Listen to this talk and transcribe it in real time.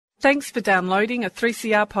Thanks for downloading a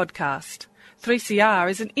 3CR podcast.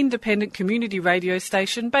 3CR is an independent community radio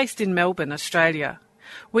station based in Melbourne, Australia.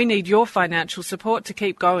 We need your financial support to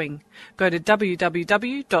keep going. Go to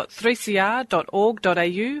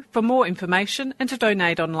www.3cr.org.au for more information and to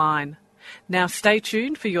donate online. Now stay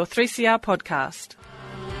tuned for your 3CR podcast.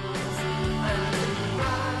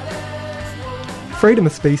 Freedom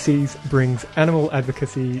of Species brings animal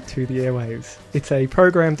advocacy to the airwaves. It's a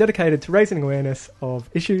program dedicated to raising awareness of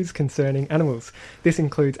issues concerning animals. This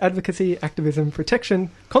includes advocacy, activism,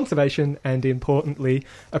 protection, conservation, and importantly,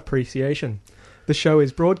 appreciation. The show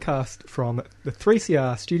is broadcast from the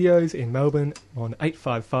 3CR studios in Melbourne on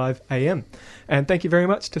 855 AM. And thank you very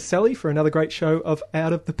much to Sally for another great show of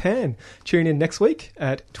Out of the Pan. Tune in next week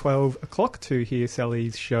at 12 o'clock to hear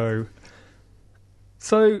Sally's show.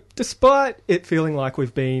 So, despite it feeling like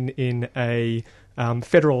we've been in a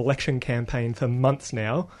federal election campaign for months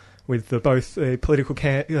now, with both large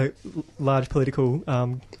political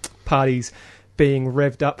parties being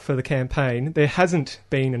revved up for the campaign, there hasn't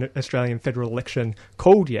been an Australian federal election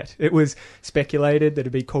called yet. It was speculated that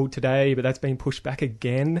it'd be called today, but that's been pushed back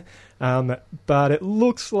again. But it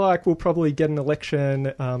looks like we'll probably get an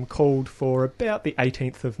election called for about the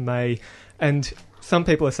 18th of May, and some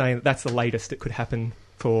people are saying that that's the latest it could happen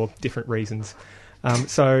for different reasons.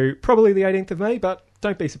 So probably the 18th of May, but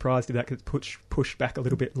don't be surprised if that gets pushed back a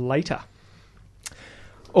little bit later.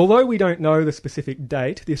 Although we don't know the specific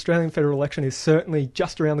date, the Australian federal election is certainly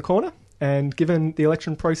just around the corner, and given the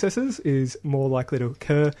election processes, is more likely to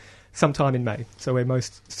occur sometime in May. So we're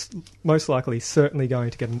most likely certainly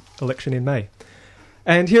going to get an election in May.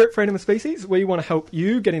 And here at Freedom of Species, we want to help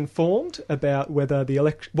you get informed about whether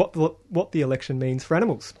what the election means for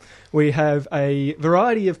animals. We have a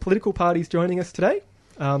variety of political parties joining us today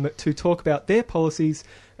to talk about their policies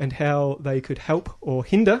and how they could help or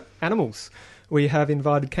hinder animals. We have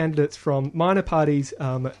invited candidates from minor parties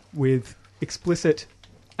with explicit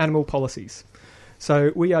animal policies.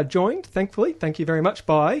 So we are joined, thankfully, thank you very much,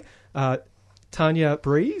 by Tanya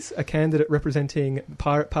Breeze, a candidate representing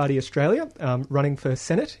Pirate Party Australia, running for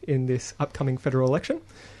Senate in this upcoming federal election.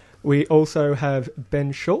 We also have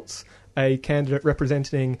Ben Schultz, a candidate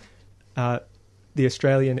representing the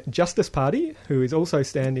Australian Justice Party, who is also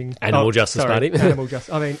standing... Animal Justice Party. Animal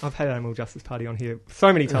Justice. I mean, I've had Animal Justice Party on here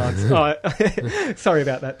so many times. Sorry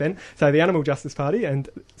about that, Ben. So the Animal Justice Party, and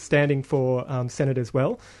standing for Senate as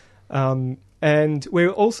well. And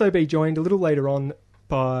we'll also be joined a little later on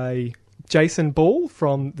by Jason Ball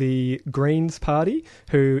from the Greens Party,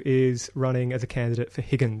 who is running as a candidate for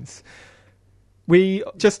Higgins. We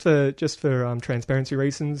just for transparency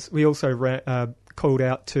reasons, we also called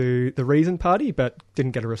out to the Reason Party, but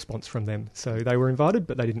didn't get a response from them. So they were invited,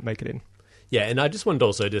 but they didn't make it in. Yeah, and I just wanted to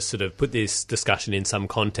also just sort of put this discussion in some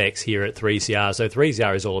context here at 3CR. So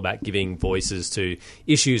 3CR is all about giving voices to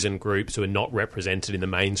issues and groups who are not represented in the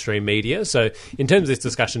mainstream media. So in terms of this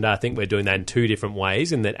discussion today, I think we're doing that in two different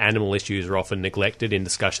ways, in that animal issues are often neglected in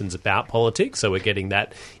discussions about politics, so we're getting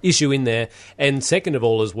that issue in there. And second of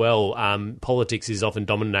all as well, politics is often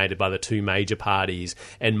dominated by the two major parties,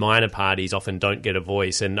 and minor parties often don't get a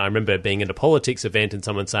voice. And I remember being at a politics event and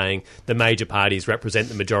someone saying the major parties represent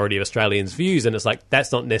the majority of Australians' views, and it's like,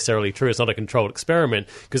 that's not necessarily true. It's not a controlled experiment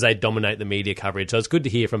because they dominate the media coverage. So it's good to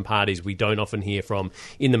hear from parties we don't often hear from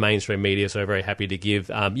in the mainstream media, so we're very happy to give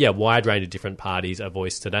a wide range of different parties a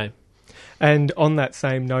voice today. And on that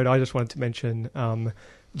same note, I just wanted to mention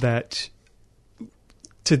that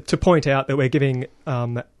to point out that we're giving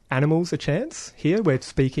animals a chance here. We're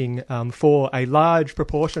speaking for a large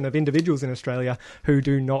proportion of individuals in Australia who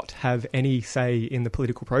do not have any say in the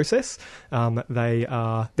political process.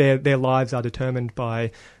 Their lives are determined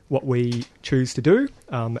by what we choose to do,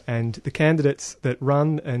 and the candidates that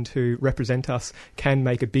run and who represent us can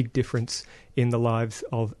make a big difference in the lives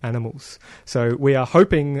of animals. So we are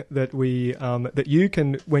hoping that that you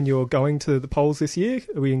can, when you're going to the polls this year,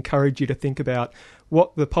 we encourage you to think about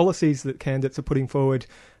what the policies that candidates are putting forward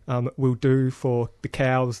will do for the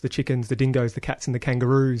cows, the chickens, the dingoes, the cats and the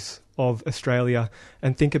kangaroos of Australia,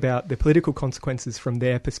 and think about the political consequences from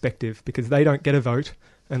their perspective, because they don't get a vote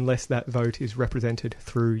unless that vote is represented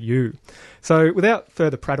through you. So without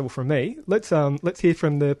further prattle from me, let's hear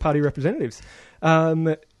from the party representatives.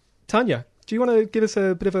 Tanya, do you want to give us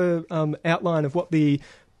a bit of a outline of what the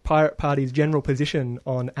Pirate Party's general position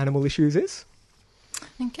on animal issues is?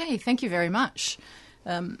 Okay, thank you very much.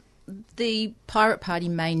 The Pirate Party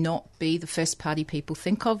may not be the first party people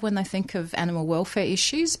think of when they think of animal welfare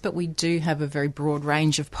issues, but we do have a very broad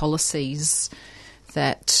range of policies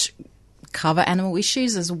that cover animal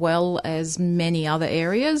issues as well as many other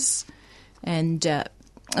areas. And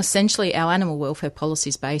essentially our animal welfare policy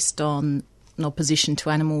is based on an opposition to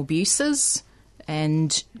animal abuses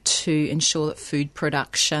and to ensure that food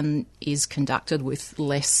production is conducted with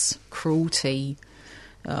less cruelty.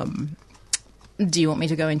 Do you want me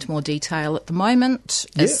to go into more detail at the moment?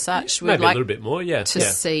 As such, we'd maybe like a little bit more, to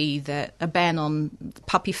see that a ban on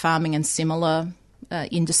puppy farming and similar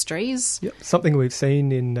industries. Yep, something we've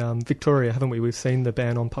seen in Victoria, haven't we? We've seen the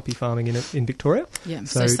ban on puppy farming in Victoria. Yeah,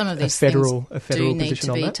 so some of these things do need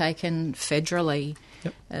to be taken federally.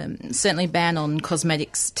 Yep. Certainly ban on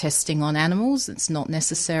cosmetics testing on animals. It's not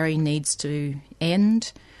necessary, needs to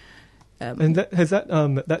end. And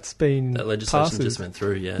that's been that legislation passed. Just went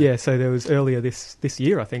through, Yeah, so there was earlier this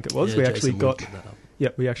year, I think it was. Yeah,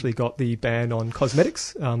 we actually got the ban on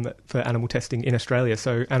cosmetics for animal testing in Australia.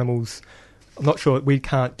 So animals, I'm not sure, we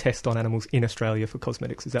can't test on animals in Australia for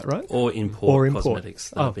cosmetics. Is that right? Or import cosmetics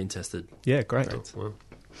that have been tested. Yeah, great. Well.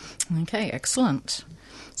 Okay, excellent.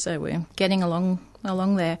 So we're getting along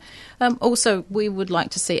there. Also, we would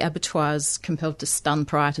like to see abattoirs compelled to stun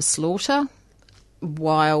prior to slaughter.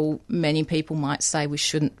 While many people might say we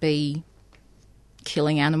shouldn't be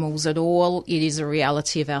killing animals at all, it is a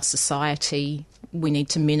reality of our society. We need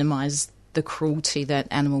to minimise the cruelty that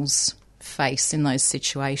animals face in those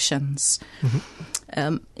situations.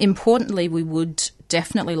 Mm-hmm. Importantly, we would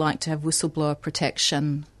definitely like to have whistleblower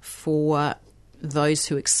protection for those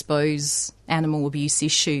who expose animal abuse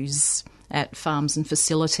issues at farms and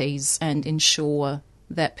facilities and ensure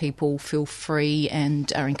that people feel free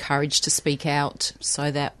and are encouraged to speak out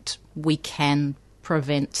so that we can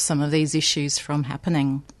prevent some of these issues from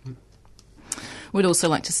happening. We'd also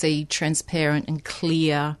like to see transparent and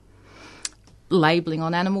clear labelling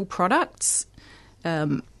on animal products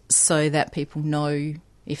so that people know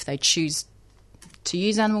if they choose to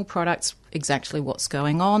use animal products exactly what's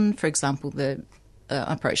going on. For example, the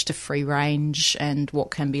approach to free range and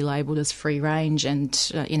what can be labelled as free range.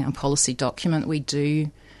 And in our policy document, we do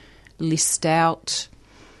list out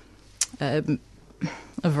a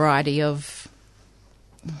variety of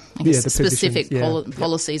specific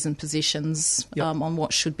policies and positions on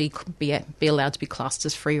what should be allowed to be classed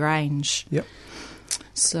as free range. Yep.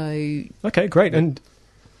 So okay, great. And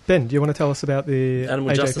Ben, do you want to tell us about the Animal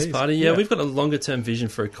AJPs? Justice Party? Yeah, we've got a longer-term vision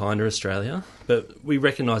for a kinder Australia, but we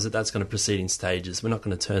recognise that that's going to proceed in stages. We're not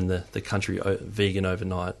going to turn the country vegan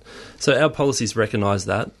overnight. So our policies recognise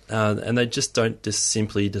that, and they just don't just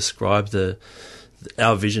simply describe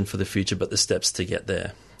our vision for the future, but the steps to get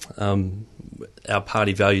there. Our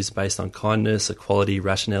party values based on kindness, equality,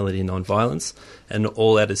 rationality and non-violence, and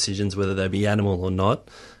all our decisions, whether they be animal or not,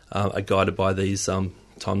 are guided by these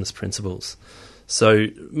timeless principles. So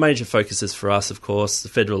major focuses for us, of course, the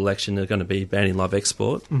federal election are going to be banning live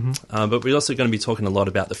export, but we're also going to be talking a lot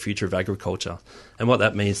about the future of agriculture and what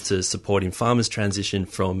that means to supporting farmers' transition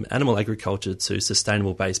from animal agriculture to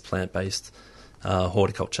sustainable-based, plant-based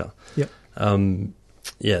horticulture. Yep.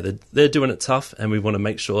 They're doing it tough, and we want to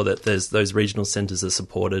make sure that those regional centres are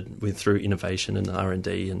supported through innovation and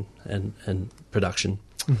R&D and production.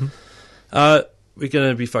 Mm-hmm. We're going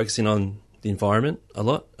to be focusing on the environment a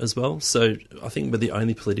lot as well. So I think we're the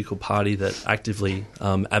only political party that actively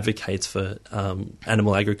advocates for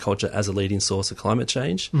animal agriculture as a leading source of climate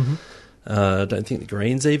change. Mm-hmm. I don't think the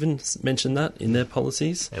Greens even mentioned that in their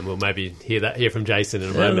policies. And we'll maybe hear from Jason in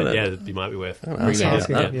a moment. It might be worth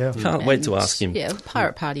Can't wait to ask him. Yeah, the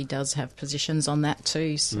Pirate Party does have positions on that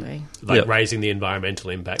too. So raising the environmental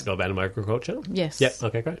impact of animal agriculture? Yes. Yep,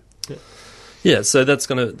 okay, great. Yeah, so that's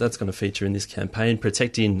going to feature in this campaign.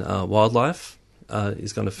 Protecting wildlife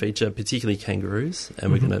is going to feature, particularly kangaroos,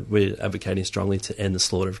 and we're advocating strongly to end the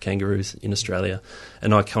slaughter of kangaroos in Australia,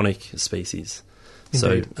 an iconic species.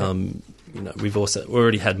 Indeed. So we've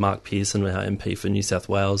already had Mark Pearson, our MP for New South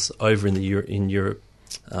Wales, over in Europe,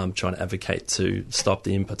 trying to advocate to stop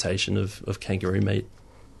the importation of kangaroo meat.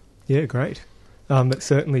 Yeah, great. That's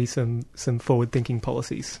certainly some forward-thinking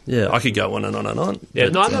policies. Yeah, I could go on and on and on. Yeah,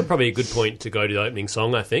 that's probably a good point to go to the opening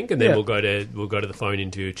song, I think, and then we'll go to the phone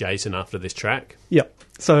into Jason after this track. Yep.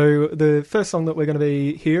 So the first song that we're going to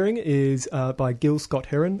be hearing is by Gil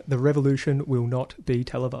Scott-Heron, "The Revolution Will Not Be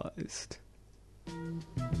Televised."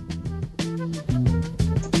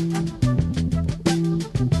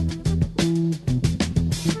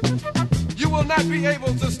 You will not be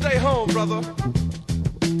able to stay home, brother.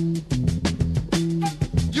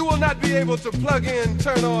 You will not be able to plug in,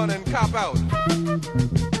 turn on, and cop out.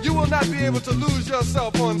 You will not be able to lose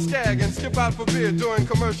yourself on Skag and skip out for beer during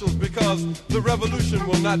commercials because the revolution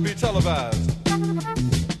will not be televised.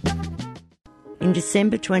 In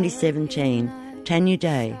December 2017, Tanya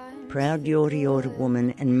Day, proud Yorta Yorta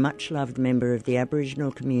woman and much-loved member of the Aboriginal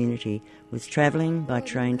community, was travelling by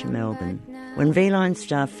train to Melbourne. When V-Line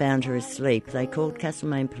staff found her asleep, they called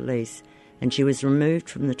Castlemaine Police and she was removed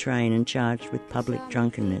from the train and charged with public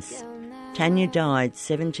drunkenness. Tanya died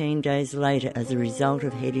 17 days later as a result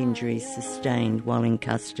of head injuries sustained while in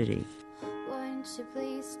custody.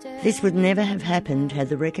 This would never have happened had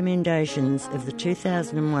the recommendations of the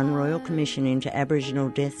 2001 Royal Commission into Aboriginal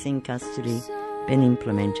Deaths in Custody been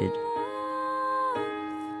implemented.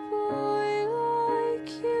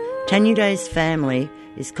 Tanya Day's family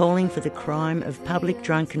is calling for the crime of public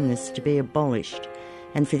drunkenness to be abolished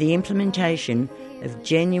and for the implementation of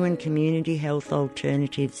genuine community health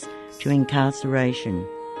alternatives to incarceration.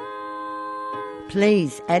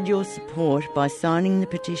 Please add your support by signing the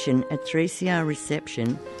petition at 3CR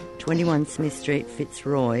Reception, 21 Smith Street,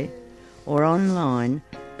 Fitzroy, or online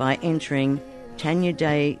by entering Tanya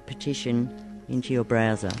Day Petition into your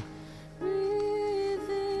browser.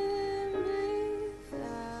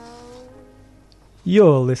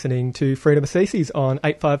 You're listening to Freedom Assisi's on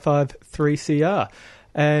 855 3CR.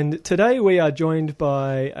 And today we are joined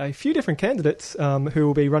by a few different candidates who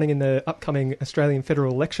will be running in the upcoming Australian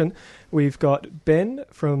federal election. We've got Ben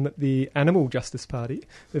from the Animal Justice Party.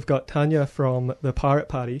 We've got Tanya from the Pirate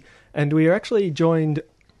Party. And we are actually joined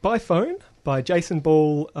by phone by Jason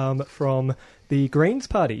Ball from the Greens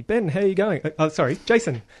Party. Ben, how are you going?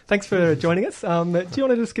 Jason, thanks for joining us. Do you want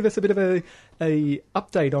to just give us a bit of a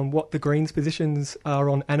update on what the Greens' positions are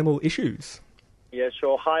on animal issues? Yeah,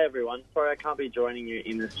 sure. Hi, everyone. Sorry I can't be joining you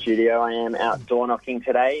in the studio. I am out door knocking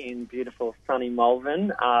today in beautiful sunny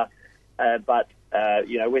Malvern.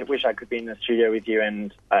 Wish I could be in the studio with you.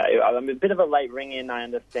 And I'm a bit of a late ring-in. I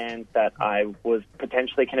understand that I was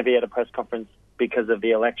potentially going to be at a press conference because of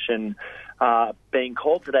the election being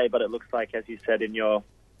called today, but it looks like, as you said in your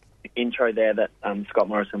intro there, that Scott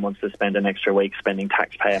Morrison wants to spend an extra week spending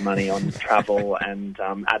taxpayer money on travel and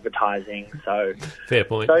advertising. So fair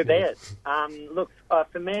point. So be it.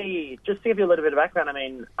 For me, just to give you a little bit of background,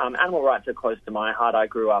 animal rights are close to my heart. I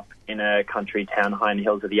grew up in a country town high in the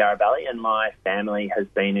hills of the Yarra Valley, and my family has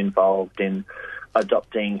been involved in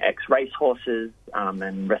adopting ex-racehorses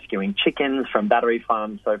and rescuing chickens from battery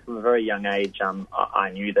farms. So from a very young age,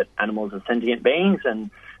 I knew that animals are sentient beings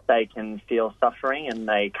and they can feel suffering and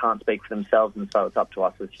they can't speak for themselves, and so it's up to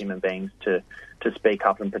us as human beings to speak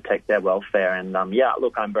up and protect their welfare. And I'm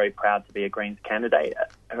very proud to be a Greens candidate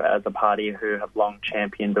as a party who have long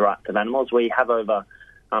championed the rights of animals. We have over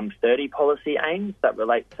 30 policy aims that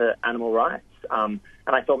relate to animal rights, and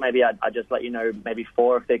I thought maybe I'd just let you know maybe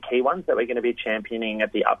 4 of the key ones that we're going to be championing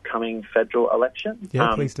at the upcoming federal election.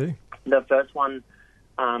 Yeah, please do. The first one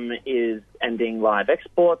is ending live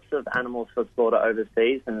exports of animals for slaughter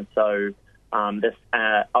overseas. And so I'll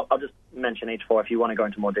just mention each 4. If you want to go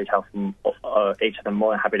into more detail from each of them,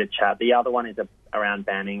 more than happy to chat. The other one is around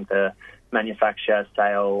banning the manufacture,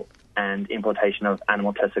 sale and importation of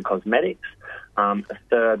animal-tested cosmetics. The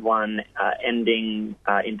third one, ending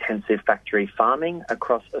intensive factory farming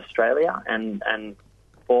across Australia. And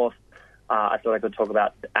fourth, I thought I could talk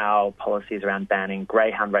about our policies around banning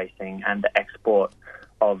greyhound racing and the export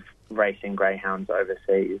of racing greyhounds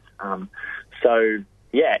overseas.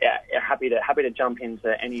 Happy to jump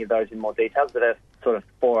into any of those in more details, but they're sort of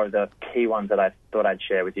 4 of the key ones that I thought I'd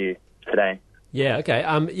share with you today. Yeah, okay.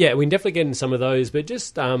 We can definitely get into some of those, but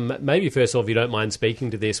just maybe first of all, if you don't mind speaking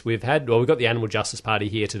to this, we've got the Animal Justice Party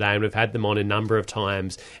here today, and we've had them on a number of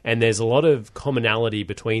times, and there's a lot of commonality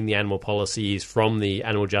between the animal policies from the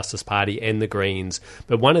Animal Justice Party and the Greens,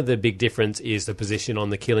 but one of the big difference is the position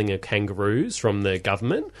on the killing of kangaroos from the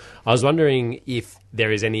government. I was wondering if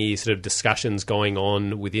there is any sort of discussions going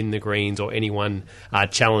on within the Greens or anyone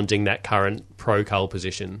challenging that current pro-cull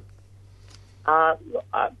position.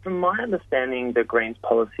 From my understanding, the Greens'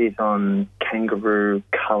 policies on kangaroo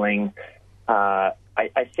culling, I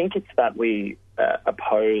think it's that we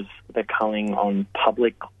oppose the culling on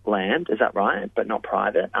public land. Is that right? But not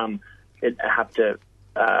private. It'd have to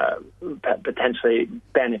potentially,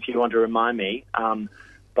 Ben, if you want to remind me. Yeah.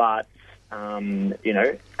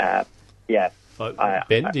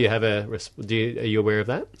 Ben, are you aware of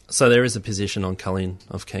that? So there is a position on culling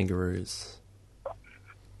of kangaroos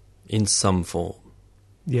in some form.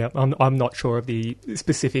 Yeah, I'm not sure of the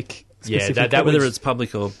specific that whether was, it's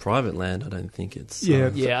public or private land, I don't think it's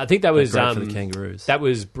I think that was great for the kangaroos. That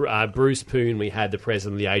was Bruce Poon. We had the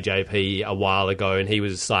president of the AJP a while ago, and he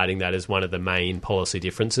was citing that as one of the main policy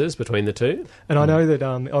differences between the two. And I know that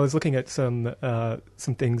I was looking at some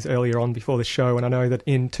things earlier on before the show, and I know that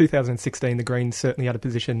in 2016 the Greens certainly had a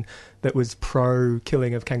position that was pro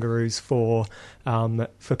killing of kangaroos for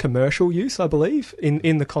commercial use, I believe,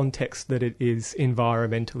 in the context that it is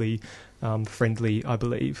environmentally friendly, I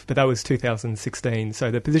believe. But that was 2016,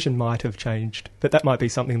 so the position might have changed. But that might be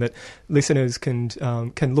something that listeners can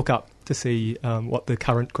look up to see what the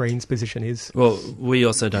current Greens position is. Well, we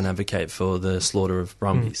also don't advocate for the slaughter of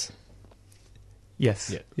brumbies.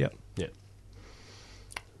 Yes. Yeah.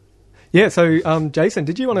 Yeah. So, Jason,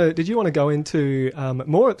 did you want to go into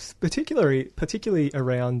more particularly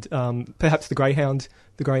around perhaps the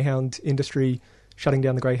greyhound industry, shutting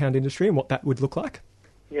down the greyhound industry, and what that would look like?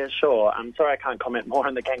 Yeah, sure. I'm sorry I can't comment more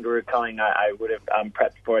on the kangaroo culling. I would have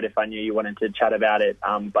prepped for it if I knew you wanted to chat about it.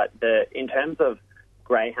 But in terms of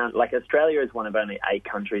greyhound, like Australia is one of only 8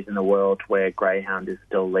 countries in the world where greyhound is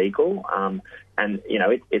still legal. And, you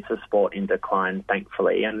know, it's a sport in decline,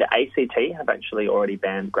 thankfully. And the ACT have actually already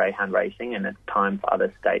banned greyhound racing, and it's time for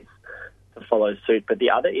other states to follow suit. But the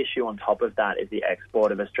other issue on top of that is the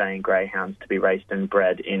export of Australian greyhounds to be raced and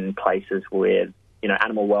bred in places with, you know,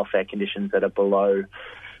 animal welfare conditions that are below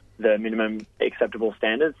the minimum acceptable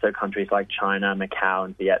standards, so countries like China, Macau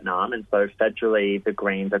and Vietnam. And so federally, the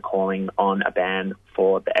Greens are calling on a ban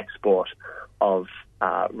for the export of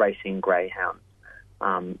racing greyhounds,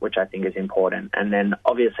 which I think is important. And then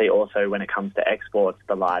obviously also when it comes to exports,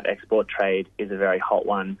 the live export trade is a very hot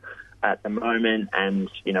one at the moment.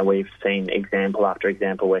 And, you know, we've seen example after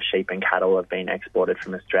example where sheep and cattle have been exported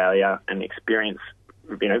from Australia and experience,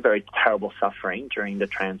 you know, very terrible suffering during the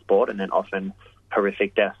transport, and then often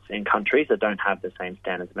horrific deaths in countries that don't have the same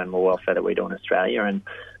standards of animal welfare that we do in Australia. And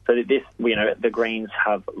so this, you know, the Greens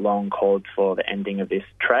have long called for the ending of this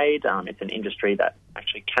trade. It's an industry that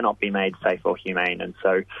actually cannot be made safe or humane. And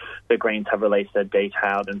so the Greens have released a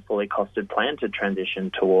detailed and fully costed plan to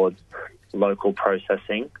transition towards local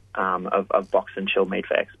processing of box and chilled meat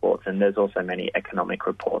for exports. And there's also many economic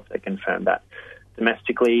reports that confirm that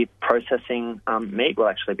domestically processing meat will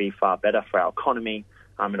actually be far better for our economy.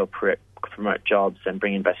 It'll promote jobs and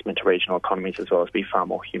bring investment to regional economies, as well as be far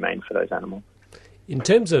more humane for those animals. In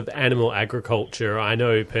terms of animal agriculture, I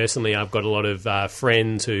know personally I've got a lot of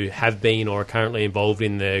friends who have been or are currently involved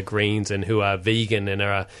in the Greens and who are vegan and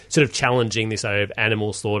are sort of challenging this idea of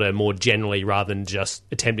animal slaughter more generally rather than just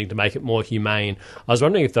attempting to make it more humane. I was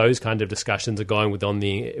wondering if those kind of discussions are going within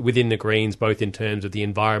the Greens, both in terms of the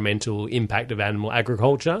environmental impact of animal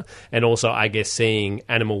agriculture and also, I guess, seeing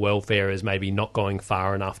animal welfare as maybe not going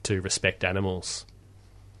far enough to respect animals.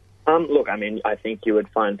 Look, I mean, I think you would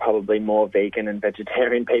find probably more vegan and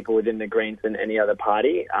vegetarian people within the Greens than any other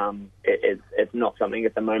party. It's not something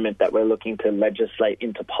at the moment that we're looking to legislate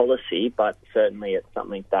into policy, but certainly it's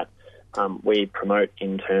something that we promote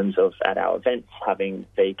in terms of at our events having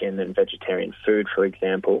vegan and vegetarian food, for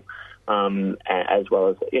example, as well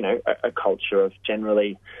as, you know, a culture of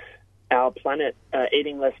generally our planet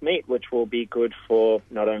eating less meat, which will be good for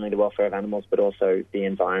not only the welfare of animals but also the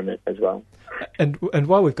environment as well. And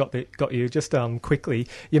while we've got you, just quickly,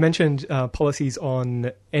 you mentioned policies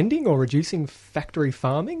on ending or reducing factory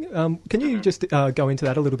farming. Can you just go into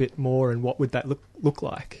that a little bit more, and what would that look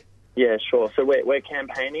like? Yeah, sure. So we're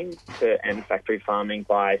campaigning to end factory farming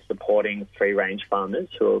by supporting free-range farmers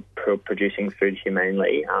who are producing food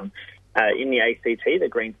humanely. In the ACT, the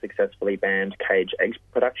Greens successfully banned cage egg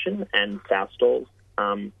production and sow stalls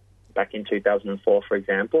back in 2004, for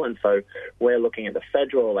example. And so we're looking at the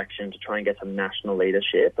federal election to try and get some national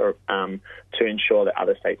leadership to ensure that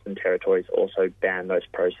other states and territories also ban those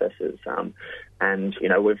processes. And, you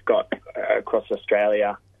know, we've got across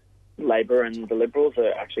Australia, Labor and the Liberals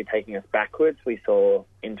are actually taking us backwards. We saw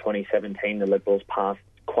in 2017 the Liberals passed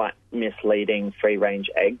quite misleading free-range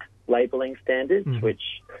egg labelling standards, which,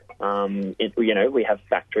 you know, we have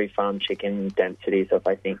factory farm chicken densities of,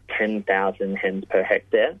 I think, 10,000 hens per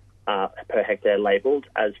hectare labelled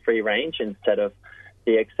as free range instead of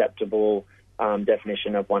the acceptable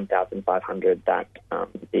definition of 1,500 that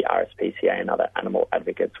the RSPCA and other animal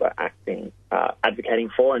advocates were advocating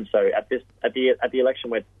for. And so at the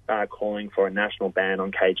election, we're calling for a national ban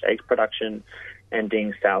on cage egg production,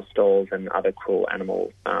 ending sow stalls and other cruel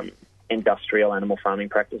industrial animal farming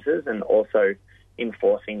practices, and also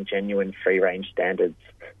enforcing genuine free-range standards.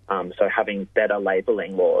 So having better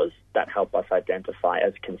labelling laws that help us identify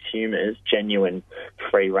as consumers genuine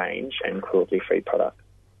free-range and cruelty-free products.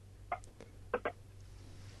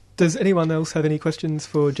 Does anyone else have any questions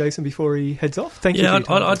for Jason before he heads off? Thank you.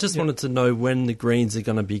 I just wanted to know when the Greens are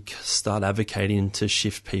going to start advocating to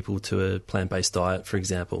shift people to a plant-based diet, for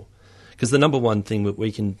example. Because the number one thing that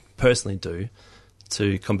we can personally do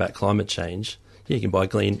to combat climate change, you can buy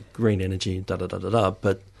green energy, but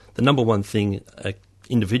the number one thing an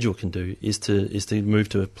individual can do is to move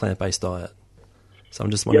to a plant-based diet. So I'm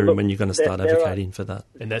just wondering when you're going to start advocating for that.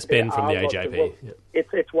 And that's Ben from the AJP.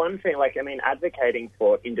 It's one thing, advocating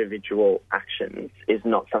for individual actions is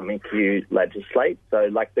not something you legislate. So,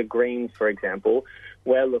 the Greens, for example,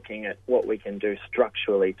 we're looking at what we can do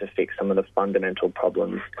structurally to fix some of the fundamental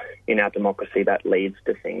problems in our democracy that leads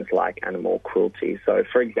to things like animal cruelty. So,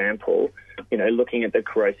 for example, looking at the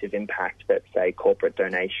corrosive impact that, say, corporate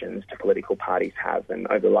donations to political parties have. And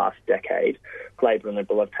over the last decade, Labor and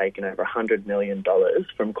Liberal have taken over $100 million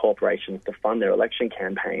from corporations to fund their election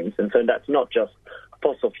campaigns. And so that's not just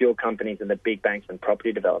fossil fuel companies and the big banks and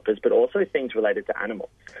property developers, but also things related to animals.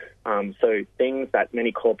 So things that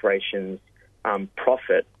many corporations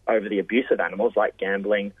profit over the abuse of animals, like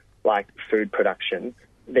gambling, like food production.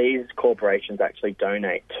 These corporations actually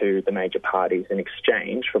donate to the major parties in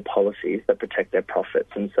exchange for policies that protect their profits.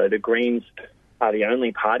 And so the Greens are the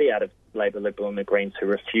only party out of Labor, Liberal and the Greens who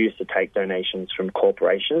refuse to take donations from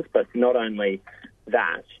corporations. But not only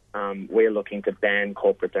that, we're looking to ban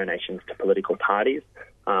corporate donations to political parties.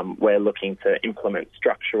 We're looking to implement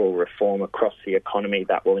structural reform across the economy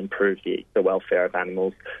that will improve the welfare of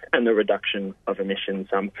animals and the reduction of emissions.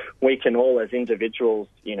 We can all, as individuals,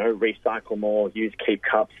 recycle more, use keep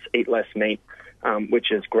cups, eat less meat,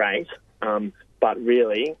 which is great. But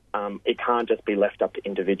really, it can't just be left up to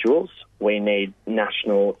individuals. We need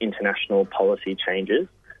national, international policy changes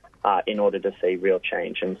in order to see real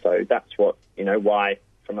change. And so that's what, why,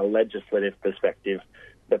 from a legislative perspective,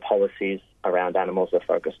 the policies around animals are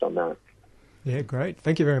focused on that. Yeah, great.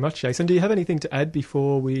 Thank you very much, Jason. Do you have anything to add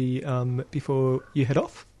before you head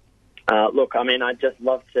off? I'd just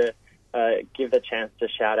love to give the chance to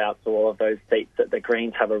shout out to all of those seats that the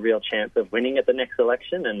Greens have a real chance of winning at the next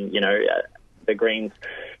election. And, the Greens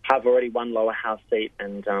have already won lower house seat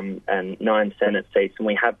and 9 Senate seats, and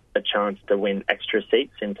we have a chance to win extra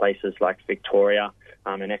seats in places like Victoria,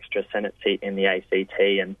 an extra Senate seat in the ACT,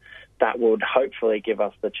 and that would hopefully give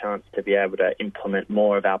us the chance to be able to implement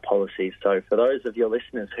more of our policies. So for those of your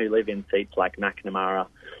listeners who live in seats like Macnamara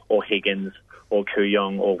or Higgins or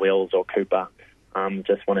Kooyong or Wills or Cooper,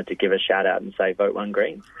 just wanted to give a shout out and say vote One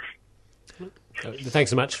Green. Thanks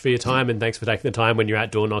so much for your time, and thanks for taking the time when you're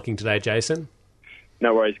out door knocking today, Jason.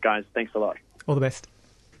 No worries, guys. Thanks a lot. All the best.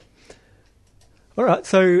 All right,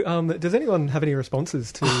 so does anyone have any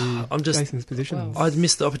responses to Jason's position? I'd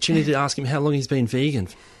missed the opportunity to ask him how long he's been vegan.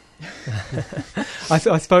 I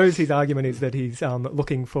suppose his argument is that he's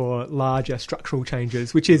looking for larger structural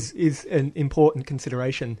changes, which is an important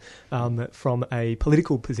consideration from a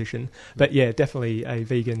political position. But yeah, definitely a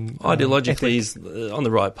vegan ideologically he's on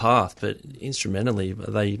the right path, but instrumentally,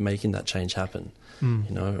 are they making that change happen?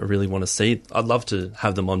 I really want to see. I'd love to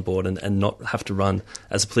have them on board and not have to run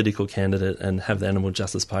as a political candidate and have the Animal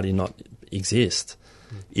Justice Party not exist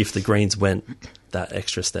if the Greens went that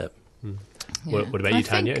extra step. Yeah. What about you,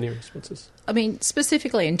 Tanya? Any responses?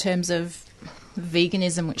 Specifically in terms of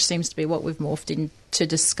veganism, which seems to be what we've morphed into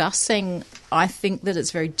discussing, I think that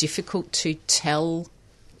it's very difficult to tell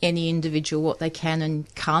any individual what they can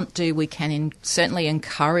and can't do. We can certainly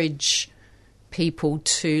encourage people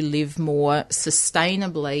to live more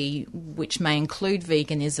sustainably, which may include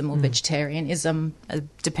veganism or vegetarianism,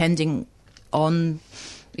 depending on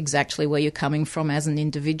exactly where you're coming from as an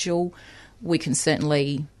individual. We can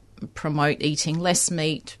certainly promote eating less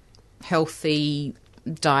meat, healthy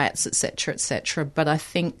diets, etc., etc. But I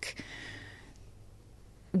think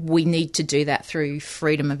we need to do that through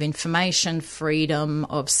freedom of information, freedom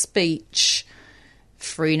of speech,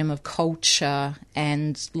 freedom of culture,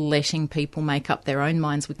 and letting people make up their own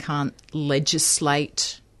minds. We can't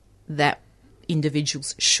legislate that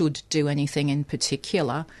individuals should do anything in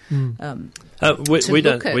particular. We're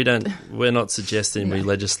not suggesting we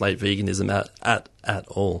legislate veganism at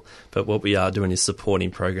all. But what we are doing is supporting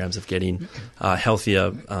programs of getting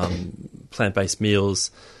healthier plant-based meals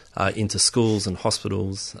into schools and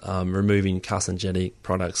hospitals, removing carcinogenic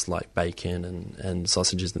products like bacon and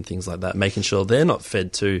sausages and things like that, making sure they're not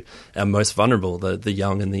fed to our most vulnerable, the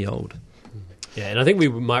young and the old. Yeah, and I think we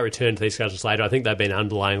might return to these discussions later. I think they've been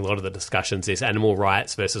underlying a lot of the discussions, this animal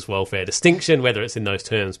rights versus welfare distinction, whether it's in those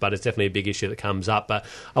terms, but it's definitely a big issue that comes up. But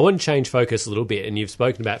I want to change focus a little bit, and you've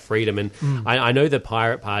spoken about freedom, and I know the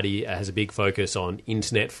Pirate Party has a big focus on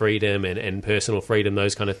internet freedom and personal freedom,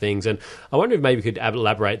 those kind of things, and I wonder if maybe you could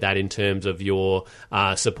elaborate that in terms of your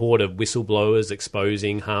support of whistleblowers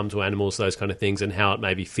exposing harm to animals, those kind of things, and how it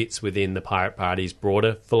maybe fits within the Pirate Party's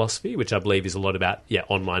broader philosophy, which I believe is a lot about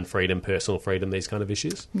online freedom, personal freedom, these kind of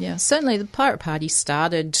issues. Yeah, certainly the Pirate Party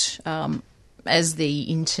started as the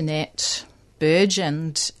internet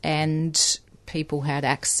burgeoned and people had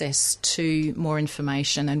access to more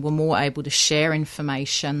information and were more able to share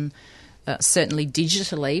information, certainly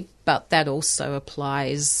digitally, but that also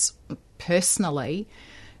applies personally.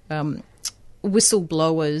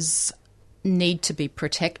 Whistleblowers need to be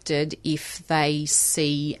protected if they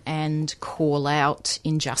see and call out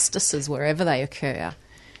injustices wherever they occur.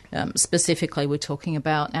 Specifically, we're talking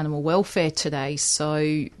about animal welfare today,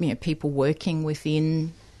 so people working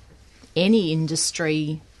within any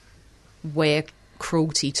industry where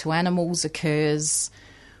cruelty to animals occurs,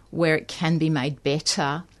 where it can be made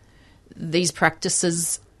better. These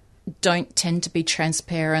practices don't tend to be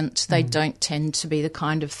transparent. They don't tend to be the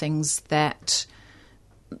kind of things that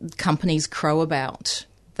companies crow about.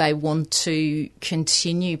 They want to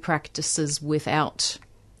continue practices without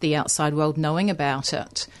the outside world knowing about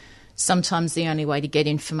it. Sometimes the only way to get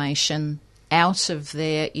information out of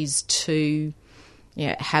there is to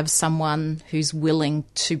have someone who's willing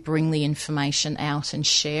to bring the information out and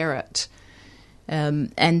share it.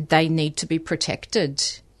 And they need to be protected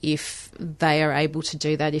if they are able to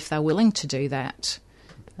do that, if they're willing to do that.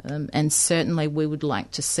 And certainly we would like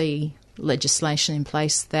to see legislation in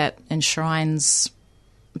place that enshrines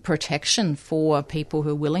protection for people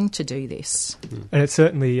who are willing to do this. And it's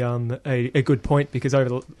certainly a good point, because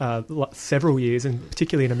over several years, and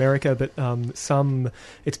particularly in America, but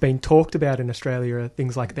it's been talked about in Australia,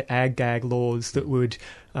 things like the ag-gag laws that would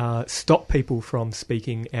stop people from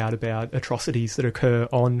speaking out about atrocities that occur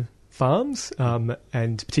on farms,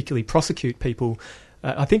 and particularly prosecute people,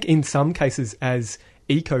 I think in some cases as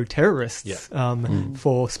eco-terrorists,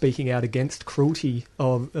 for speaking out against cruelty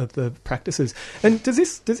of the practices. And does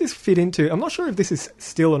this fit into, I'm not sure if this is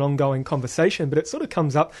still an ongoing conversation, but it sort of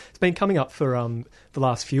comes up, it's been coming up for the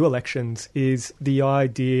last few elections, is the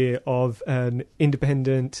idea of an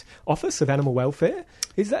independent office of animal welfare.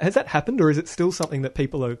 Has that happened, or is it still something that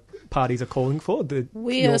parties are calling for?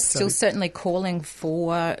 We are still certainly calling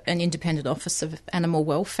for an independent office of animal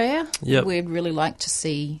welfare. Yep. We'd really like to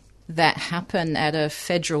see that happen at a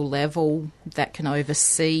federal level that can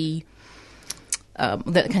oversee,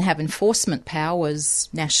 that can have enforcement powers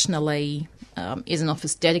nationally, is an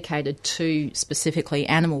office dedicated to specifically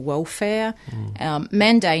animal welfare,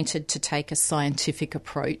 mandated to take a scientific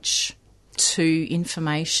approach to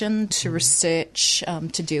information, to research,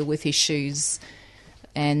 to deal with issues,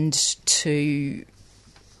 and to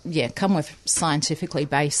come with scientifically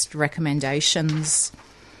based recommendations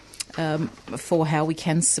for how we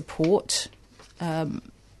can support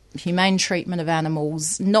humane treatment of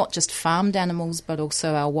animals, not just farmed animals, but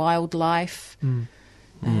also our wildlife.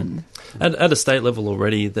 At a state level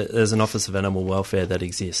already, there's an Office of Animal Welfare that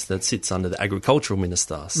exists that sits under the Agricultural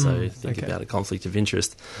Minister. So think about a conflict of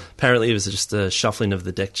interest. Apparently it was just a shuffling of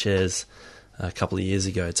the deck chairs a couple of years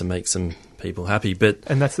ago to make some people happy.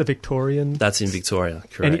 And that's the Victorian? That's in Victoria,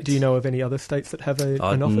 correct. Do you know of any other states that have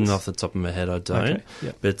an office? Off the top of my head, I don't. Okay,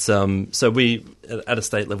 yeah. But so we, at a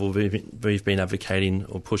state level, we've been advocating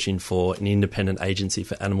or pushing for an independent agency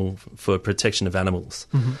for protection of animals.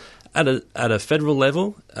 At a federal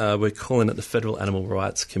level, we're calling it the Federal Animal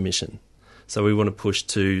Rights Commission. So we want to push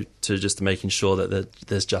to just making sure that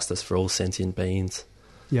there's justice for all sentient beings.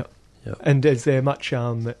 Yep. Yep. And is there much?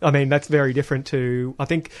 That's very different to. I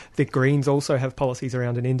think the Greens also have policies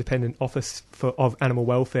around an independent office of animal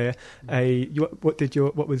welfare.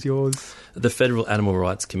 What was yours? The Federal Animal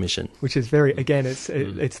Rights Commission, which is very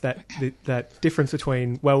it's that difference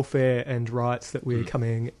between welfare and rights that we're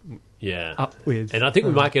coming up with. And I think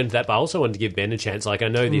we might get into that, but I also wanted to give Ben a chance. Like, I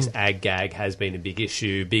know this ag-gag has been a big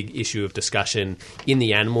issue of discussion in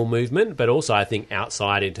the animal movement, but also I think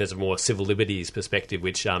outside in terms of more civil liberties perspective,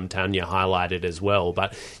 which Tanya highlighted as well.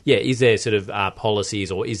 But is there sort of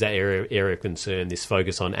policies, or is that area of concern, this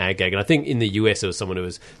focus on ag-gag? And I think in the US there was someone who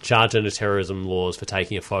was charged under terrorism laws for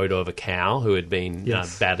taking a photo of a cow who had been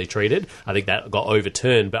badly treated. I think that got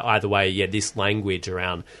overturned, but either way, this language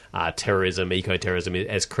around terrorism, eco-terrorism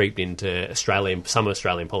has creeped in into some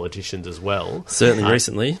Australian politicians as well. Certainly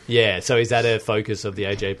recently. Yeah, so is that a focus of the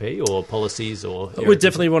AJP or policies? Or we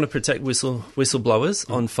definitely want to protect whistleblowers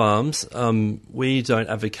on farms. We don't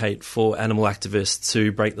advocate for animal activists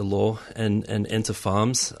to break the law and enter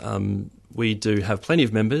farms. We do have plenty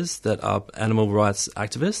of members that are animal rights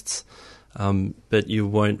activists, but you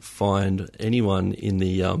won't find anyone in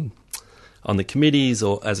the on the committees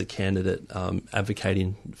or as a candidate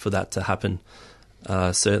advocating for that to happen.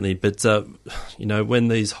 Certainly, but when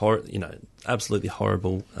these absolutely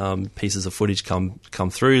horrible pieces of footage come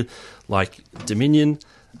through, like Dominion,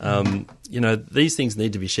 these things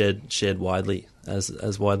need to be shared widely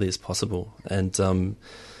as widely as possible, and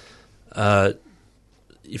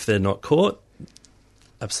if they're not caught,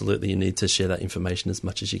 absolutely you need to share that information as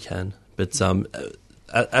much as you can. But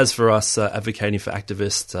as for us advocating for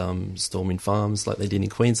activists storming farms like they did in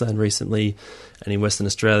Queensland recently, and in Western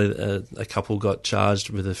Australia a couple got charged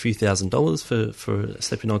with a few $1,000s for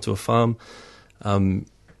stepping onto a farm,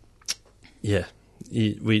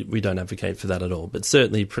 we don't advocate for that at all. But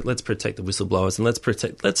certainly let's protect the whistleblowers, and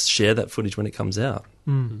let's share that footage when it comes out.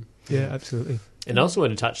 Yeah, absolutely. And I also want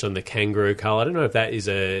to touch on the kangaroo, Carl. I don't know if that is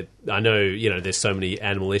I know, there's so many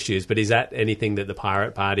animal issues, but is that anything that the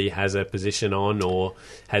Pirate Party has a position on or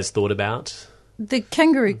has thought about? The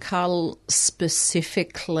kangaroo cull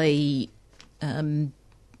specifically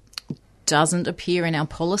doesn't appear in our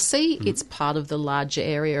policy. It's part of the larger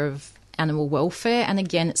area of animal welfare. And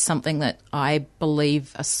again, it's something that I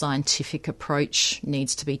believe a scientific approach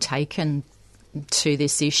needs to be taken to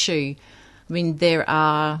this issue. I mean, there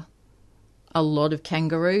are a lot of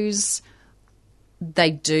kangaroos.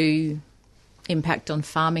 They do impact on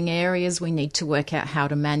farming areas. We need to work out how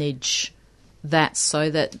to manage that so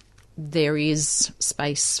that there is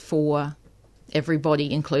space for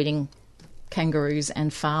everybody, including kangaroos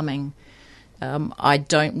and farming. I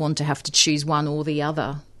don't want to have to choose one or the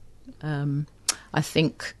other. I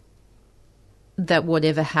think that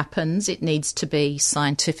whatever happens, it needs to be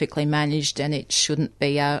scientifically managed, and it shouldn't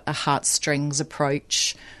be a heartstrings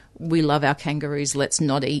approach. We love our kangaroos, let's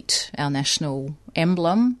not eat our national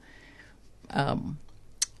emblem.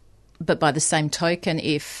 But by the same token,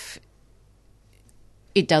 if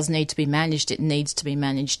it does need to be managed, it needs to be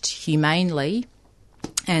managed humanely.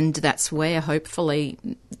 And that's where, hopefully,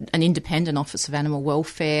 an independent Office of Animal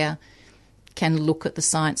Welfare can look at the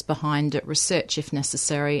science behind it, research if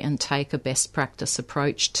necessary, and take a best practice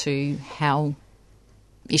approach to how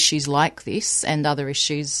issues like this and other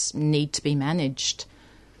issues need to be managed.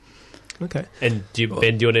 Okay. And Ben, do you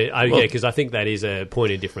want to... because I think that is a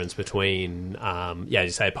point of difference between... as you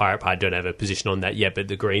say, Pirate Party don't have a position on that yet, but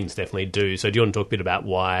the Greens definitely do. So do you want to talk a bit about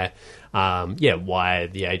why the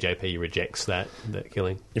AJP rejects that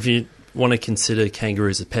killing? If you want to consider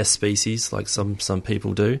kangaroos a pest species, like some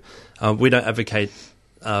people do, we don't advocate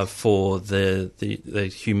for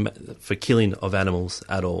for killing of animals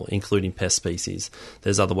at all, including pest species.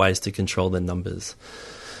 There's other ways to control their numbers.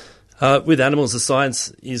 With animals, the science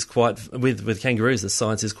is with kangaroos, the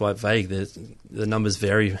science is quite vague. The numbers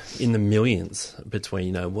vary in the millions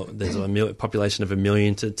between, there's a population of 1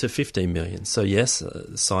 million to 15 million. So yes,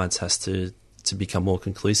 science has to become more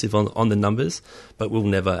conclusive on the numbers, but we'll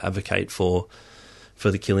never advocate for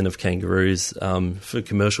the killing of kangaroos for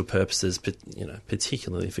commercial purposes,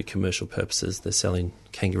 particularly for commercial purposes. They're selling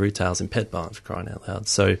kangaroo tails in pet barns, for crying out loud.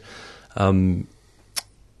 So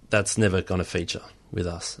that's never going to feature with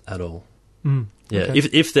us at all. Okay.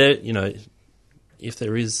 If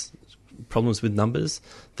there is problems with numbers,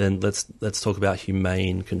 then let's talk about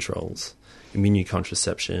humane controls,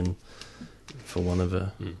 immunocontraception, for one of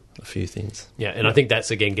a few things. Yeah, and I think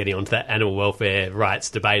that's, again, getting onto that animal welfare rights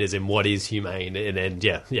debate as in what is humane, and then,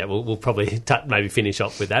 we'll probably maybe finish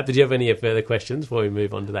off with that. But do you have any further questions before we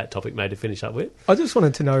move on to that topic maybe to finish up with? I just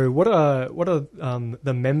wanted to know, what are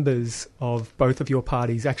the members of both of your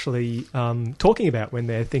parties actually talking about when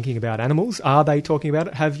they're thinking about animals? Are they talking about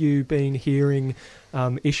it? Have you been hearing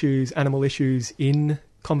animal issues in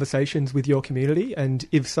conversations with your community? And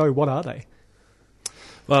if so, what are they?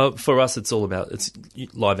 Well, for us, it's all about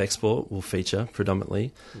live export will feature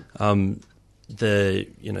predominantly. The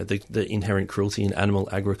inherent cruelty in animal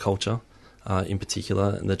agriculture, in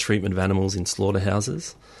particular, and the treatment of animals in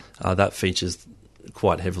slaughterhouses, that features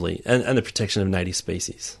quite heavily, and the protection of native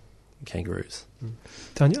species, kangaroos.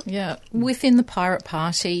 Tanya? Yeah, within the Pirate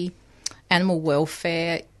Party, animal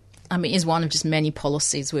welfare, is one of just many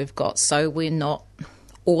policies we've got. So we're not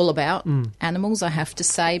all about animals, I have to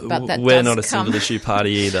say, but we're not a single issue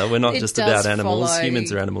party either. We're not just about animals.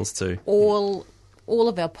 Humans are animals too. All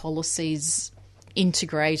of our policies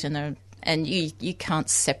integrate and are and you can't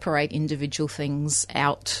separate individual things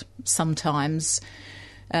out sometimes.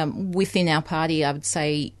 Within our party, I would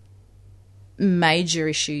say major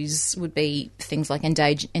issues would be things like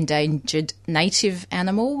endangered native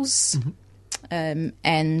animals,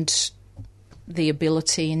 and the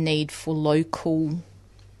ability and need for local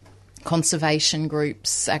conservation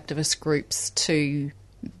groups, activist groups to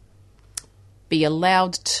be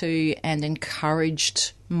allowed to and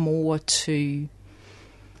encouraged more to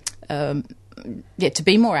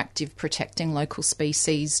be more active protecting local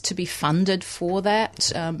species, to be funded for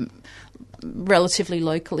that. Relatively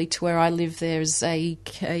locally to where I live, there's a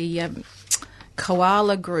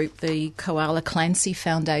koala group, the Koala Clancy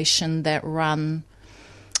Foundation, that run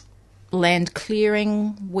land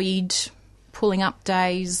clearing, weed pulling up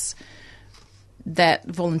days that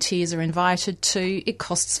volunteers are invited to. It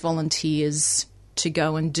costs volunteers to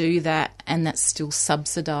go and do that, and that's still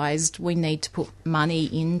subsidised. We need to put money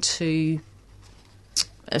into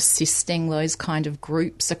assisting those kind of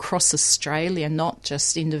groups across Australia, not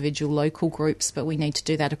just individual local groups, but we need to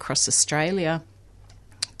do that across Australia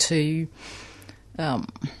to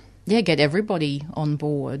get everybody on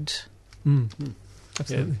board.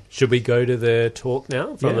 Absolutely. Yeah. Should we go to the talk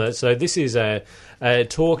now? So this is a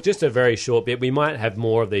talk, just a very short bit. We might have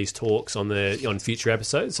more of these talks on future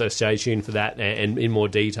episodes, so stay tuned for that and in more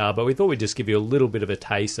detail. But we thought we'd just give you a little bit of a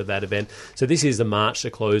taste of that event. So this is the March to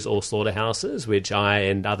Close All Slaughterhouses, which I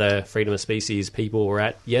and other Freedom of Species people were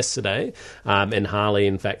at yesterday. And Harley,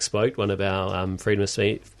 in fact, spoke, one of our Freedom of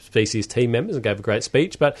Species team members, and gave a great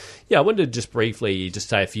speech. But yeah, I wanted to just briefly just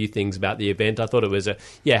say a few things about the event. I thought it was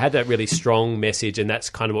had that really strong message, and that's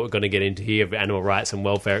kind of what we're going to get into here, of animal rights and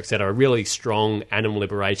welfare, etc. A really strong animal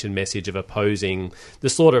liberation message of opposing the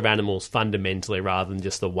slaughter of animals fundamentally rather than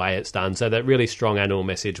just the way it's done. So that really strong animal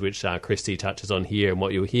message, which Christy touches on here and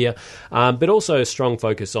what you'll hear, but also a strong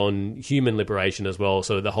focus on human liberation as well.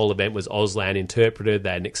 So the whole event was Auslan interpreted.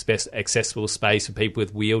 They had an accessible space for people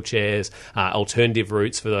with wheelchairs, alternative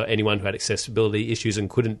routes for anyone who had accessibility issues and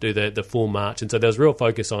couldn't do the full march. And so there was real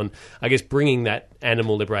focus on, I guess, bringing that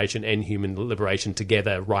animal liberation and human liberation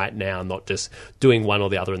together right now, not just doing one or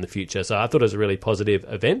the other in the future. So I thought it was a really positive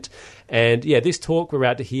event. And yeah, this talk we're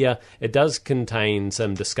about to hear, it does contain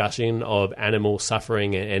some discussion of animal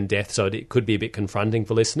suffering and death, so it could be a bit confronting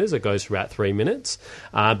for listeners. It goes for about 3 minutes.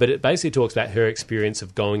 But it basically talks about her experience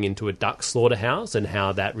of going into a duck slaughterhouse and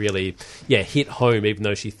how that really, hit home, even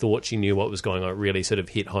though she thought she knew what was going on. It really sort of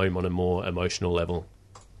hit home on a more emotional level.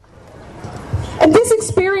 And this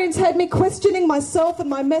experience had me questioning myself and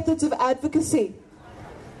my methods of advocacy.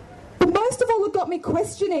 But most of all, it got me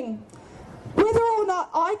questioning whether or not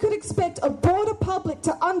I could expect a broader public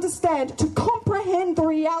to understand, to comprehend the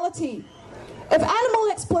reality of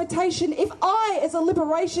animal exploitation if I, as a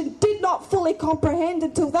liberation, did not fully comprehend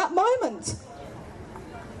until that moment.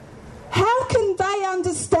 How can they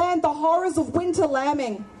understand the horrors of winter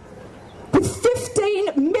lambing, with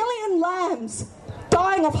 15 million lambs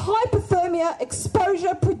dying of hypothermia,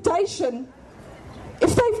 exposure, predation,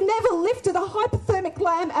 if they've never lifted a hypothermic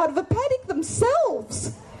lamb out of a paddock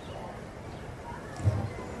themselves?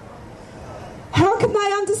 How can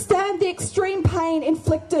they understand the extreme pain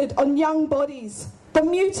inflicted on young bodies, the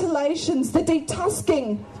mutilations, the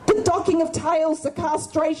detusking, the docking of tails, the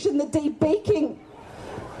castration, the debeaking,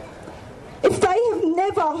 if they have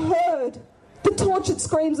never heard the tortured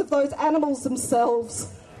screams of those animals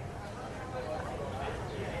themselves?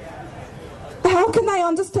 How can they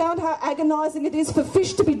understand how agonising it is for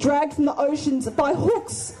fish to be dragged from the oceans by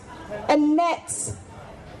hooks and nets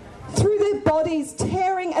through their bodies,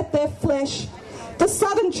 tearing at their flesh, the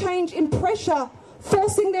sudden change in pressure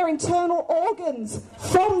forcing their internal organs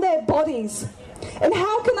from their bodies? And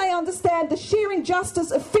how can they understand the sheer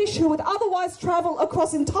injustice of fish who would otherwise travel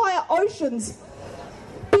across entire oceans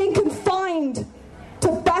being confined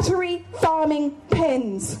to battery farming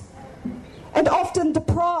pens and often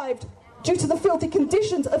deprived, due to the filthy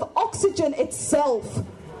conditions, of oxygen itself?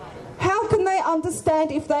 How can they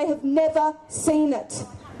understand if they have never seen it?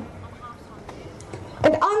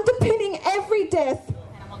 And underpinning every death,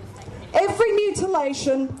 every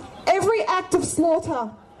mutilation, every act of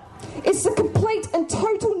slaughter is the complete and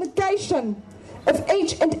total negation of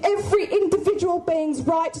each and every individual being's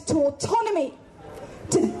right to autonomy,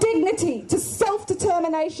 to dignity, to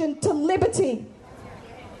self-determination, to liberty.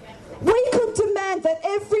 We could demand that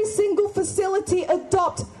every single facility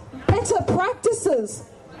adopt better practices.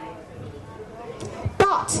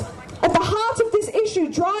 But at the heart of this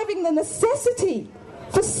issue, driving the necessity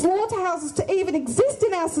for slaughterhouses to even exist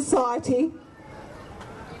in our society,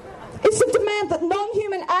 It's to demand that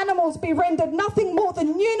non-human animals be rendered nothing more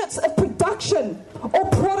than units of production or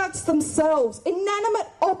products themselves, inanimate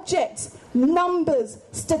objects, numbers,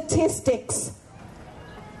 statistics.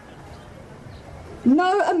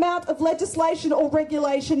 No amount of legislation or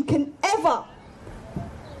regulation can ever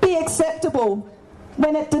be acceptable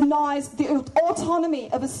when it denies the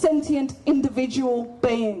autonomy of a sentient individual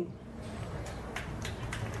being.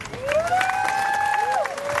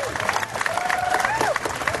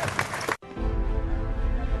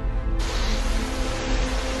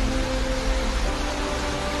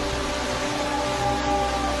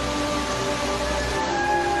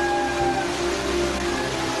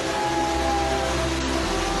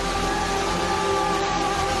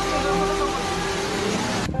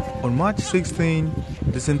 On March 16,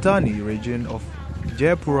 the Sentani region of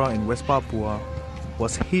Jayapura in West Papua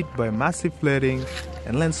was hit by massive flooding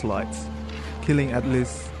and landslides, killing at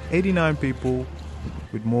least 89 people,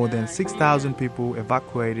 with more than 6,000 people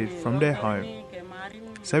evacuated from their home.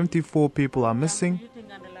 74 people are missing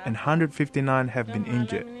and 159 have been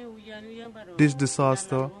injured. This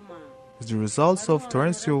disaster is the result of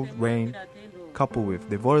torrential rain coupled with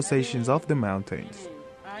deforestation of the mountains,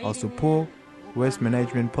 also poor waste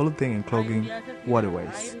management polluting and clogging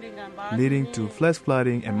waterways, leading to flash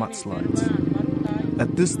flooding and mudslides.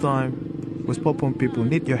 At this time, West Papuan people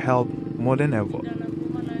need your help more than ever.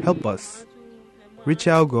 Help us reach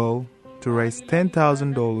our goal to raise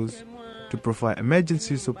 $10,000 to provide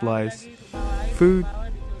emergency supplies, food,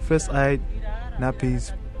 first aid,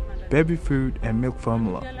 nappies, baby food and milk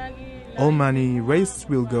formula. All money raised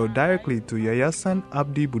will go directly to Yayasan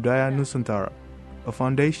Abdi Budaya Nusantara, a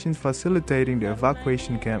foundation facilitating the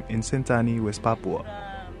evacuation camp in Sentani, West Papua.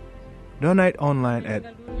 Donate online at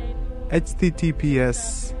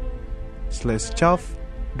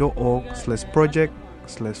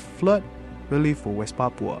https://chav.org/project/flood relief for West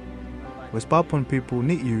Papua. West Papuan people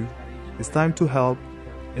need you. It's time to help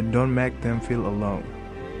and don't make them feel alone.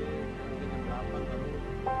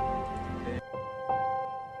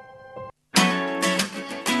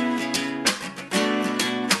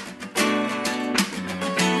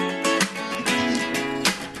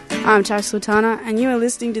 I'm Charles Sultana, and you are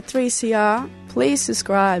listening to 3CR. Please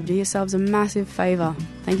subscribe. Do yourselves a massive favour.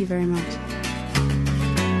 Thank you very much.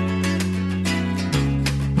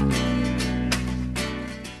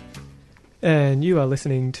 And you are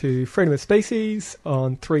listening to Freedom of Species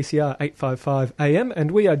on 3CR 855 AM, and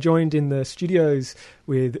we are joined in the studios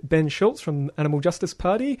with Ben Schultz from Animal Justice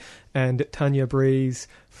Party and Tanya Breeze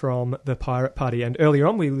from the Pirate Party. And earlier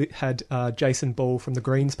on we had Jason Ball from the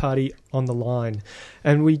Greens Party on the line.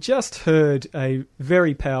 And we just heard a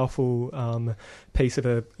very powerful piece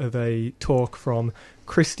of a talk from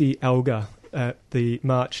Christy Alger at the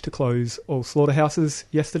March to Close All Slaughterhouses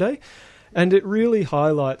yesterday. And it really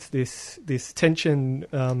highlights this tension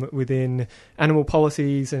within animal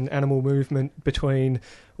policies and animal movement between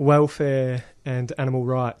welfare and animal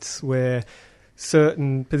rights, where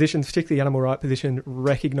certain positions, particularly the animal right position,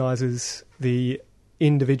 recognises the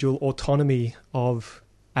individual autonomy of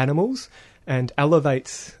animals and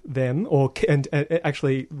elevates them, and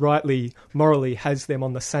actually rightly, morally has them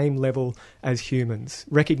on the same level as humans,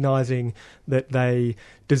 recognising that they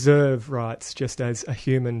deserve rights just as a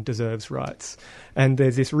human deserves rights. And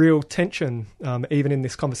there's this real tension, even in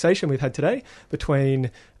this conversation we've had today, between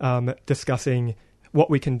discussing what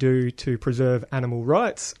we can do to preserve animal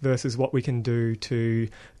rights versus what we can do to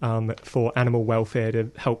for animal welfare, to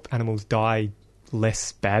help animals die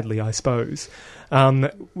less badly, I suppose,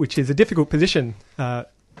 which is a difficult position.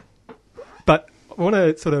 But I want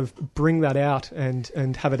to sort of bring that out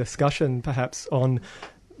and have a discussion perhaps on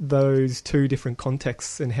those two different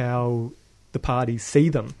contexts and how the parties see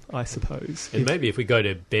them, I suppose. And maybe if we go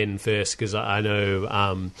to Ben first, because I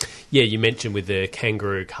know, you mentioned with the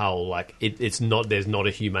kangaroo cull, like there's not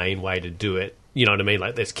a humane way to do it. You know what I mean?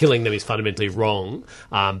 Like, there's killing them is fundamentally wrong.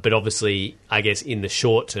 But obviously, I guess in the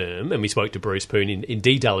short term, and we spoke to Bruce Poon in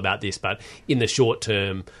detail about this, but in the short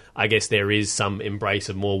term, I guess there is some embrace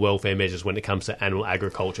of more welfare measures when it comes to animal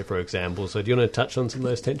agriculture, for example. So do you want to touch on some of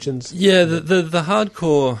those tensions? Yeah, the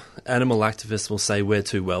hardcore animal activists will say we're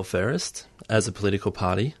too welfarist as a political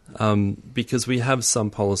party, because we have some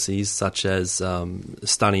policies such as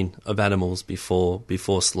stunning of animals before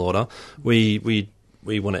slaughter. We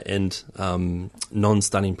want to end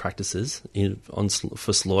non-stunning practices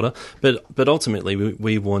for slaughter, but ultimately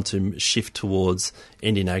we want to shift towards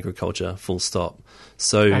ending agriculture, full stop.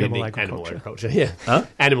 So animal agriculture, yeah. Huh?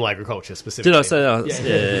 Animal agriculture specifically. Did I say that?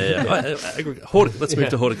 Yeah. Let's move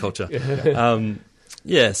to horticulture.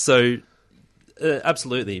 So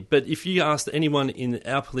Absolutely. But if you asked anyone in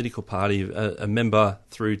our political party, a member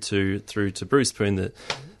through to Bruce Poon, that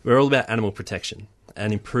we're all about animal protection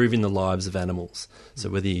and improving the lives of animals. So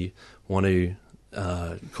whether you want to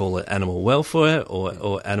call it animal welfare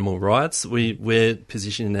or animal rights, we're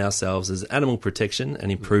positioning ourselves as animal protection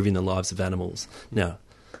and improving the lives of animals. Now,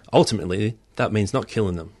 ultimately, that means not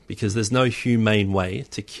killing them, because there's no humane way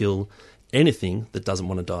to kill anything that doesn't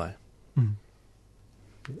want to die. Mm.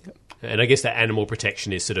 And I guess that animal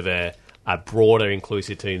protection is sort of a broader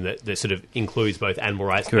inclusive team that sort of includes both animal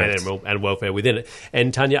rights Correct. and animal welfare within it.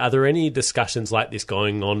 And Tanya, are there any discussions like this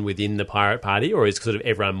going on within the Pirate Party, or is sort of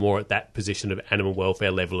everyone more at that position of animal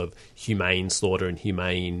welfare level of humane slaughter and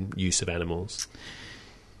humane use of animals?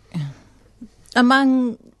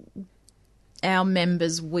 Among our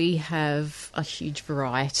members, we have a huge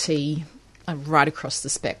variety right across the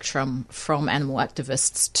spectrum, from animal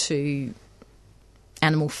activists to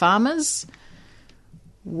animal farmers.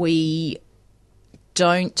 We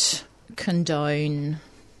don't condone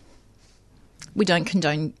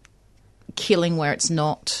killing where it's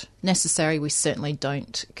not necessary. We certainly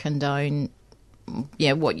don't condone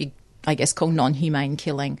what you, I guess, call non-humane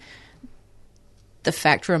killing. The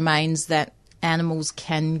fact remains that animals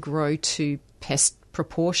can grow to pest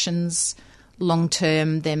proportions. Long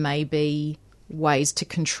term, there may be ways to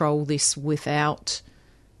control this without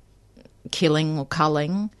killing or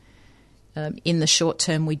culling. In the short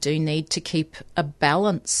term, we do need to keep a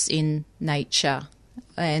balance in nature.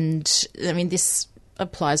 And, I mean, this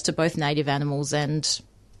applies to both native animals and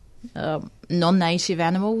non-native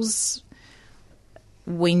animals.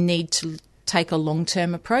 We need to take a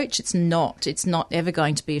long-term approach. It's not ever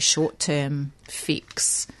going to be a short-term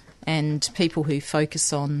fix. And people who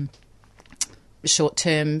focus on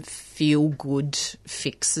short-term feel-good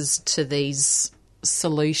fixes to these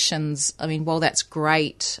solutions, I mean, while that's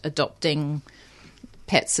great, adopting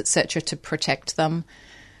pets, etc., to protect them,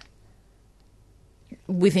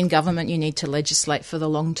 within government you need to legislate for the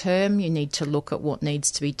long term. You need to look at what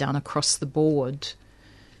needs to be done across the board.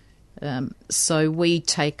 So we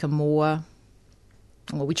try to take a more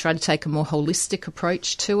holistic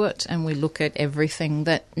approach to it, and we look at everything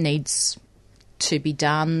that needs to be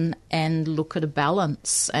done and look at a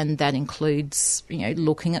balance, and that includes,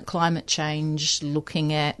 looking at climate change,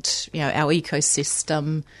 looking at, our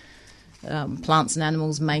ecosystem. Plants and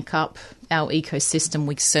animals make up our ecosystem.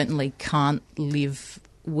 We certainly can't live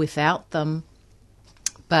without them.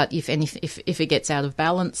 But if it gets out of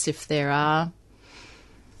balance, if there are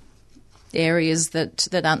areas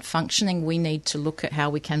that aren't functioning, we need to look at how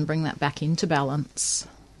we can bring that back into balance.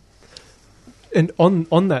 And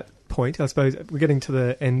on that point, I suppose we're getting to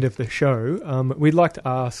the end of the show. We'd like to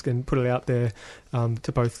ask and put it out there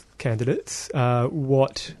to both candidates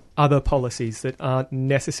what other policies that aren't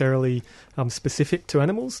necessarily specific to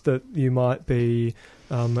animals that you might be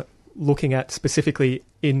looking at specifically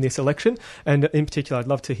in this election. And in particular, I'd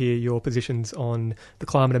love to hear your positions on the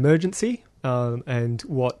climate emergency and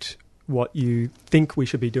what you think we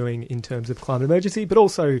should be doing in terms of climate emergency, but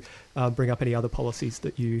also bring up any other policies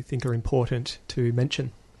that you think are important to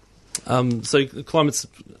mention. So climate's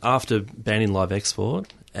after banning live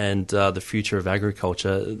export and the future of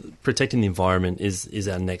agriculture, protecting the environment is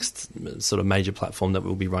our next sort of major platform that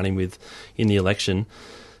we'll be running with in the election.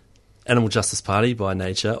 Animal Justice Party by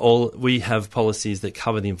nature, we have policies that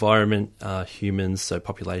cover the environment, humans, so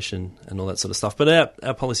population and all that sort of stuff. But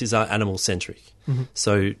our policies are animal-centric. Mm-hmm.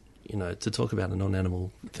 So, to talk about a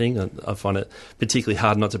non-animal thing, I find it particularly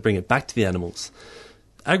hard not to bring it back to the animals.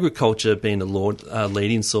 Agriculture being a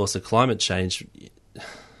leading source of climate change,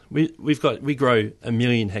 we grow 1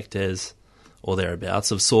 million hectares or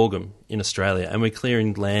thereabouts of sorghum in Australia, and we're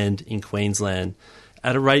clearing land in Queensland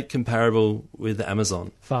at a rate comparable with the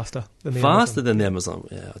Amazon. Faster than the Amazon.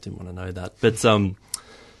 Yeah, I didn't want to know that. But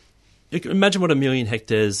imagine what 1 million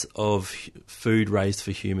hectares of food raised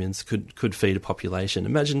for humans could feed a population.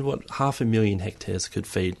 Imagine what 500,000 hectares could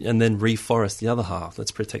feed, and then reforest the other half.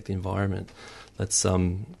 Let's protect the environment. Let's,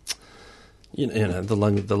 the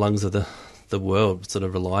lungs of the world sort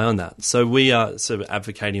of rely on that. So we are sort of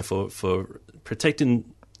advocating for protecting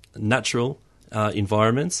natural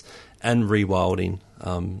environments and rewilding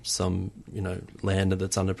some land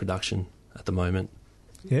that's under production at the moment.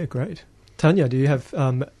 Yeah, great. Tanya, do you have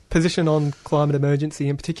position on climate emergency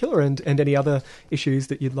in particular, and any other issues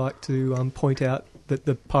that you'd like to point out that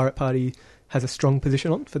the Pirate Party has a strong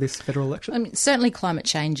position on for this federal election? I mean, certainly climate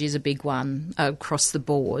change is a big one across the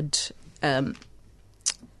board.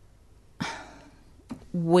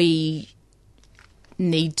 We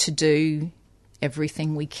need to do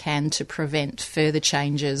everything we can to prevent further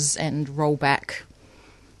changes and roll back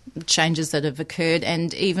changes that have occurred,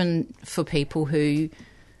 and even for people who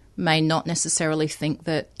may not necessarily think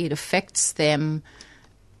that it affects them,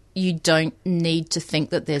 you don't need to think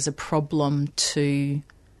that there's a problem to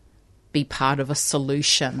be part of a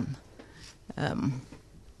solution.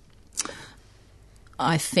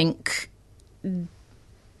 I think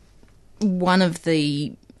one of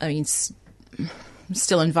the,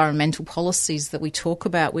 still environmental policies that we talk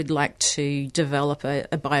about, we'd like to develop a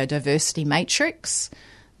biodiversity matrix,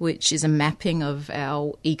 which is a mapping of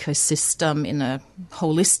our ecosystem in a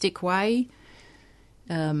holistic way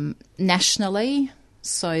nationally,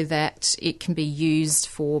 so that it can be used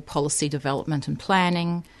for policy development and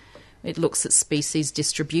planning. It looks at species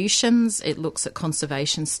distributions, it looks at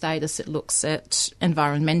conservation status, it looks at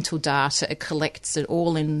environmental data, it collects it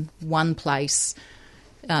all in one place.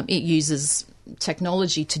 It uses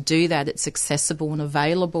technology to do that. It's accessible and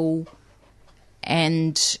available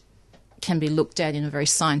and can be looked at in a very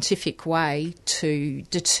scientific way to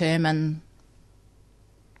determine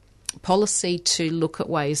policy, to look at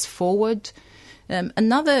ways forward.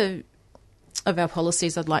 Another of our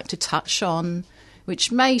policies I'd like to touch on,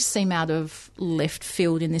 which may seem out of left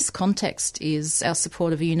field in this context, is our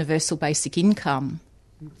support of a universal basic income.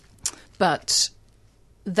 But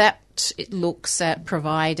that it looks at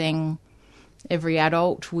providing every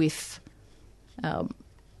adult with a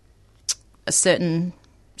certain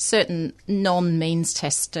non-means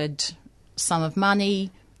tested sum of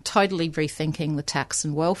money, totally rethinking the tax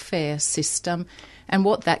and welfare system. And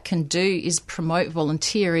what that can do is promote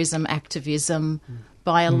volunteerism, activism,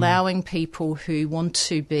 by allowing people who want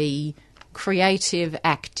to be creative,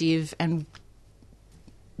 active, and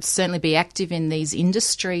certainly be active in these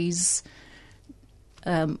industries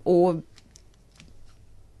or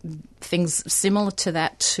things similar to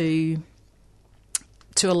that, to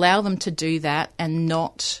allow them to do that and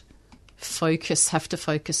not have to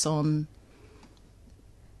focus on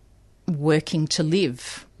working to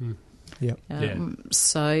live.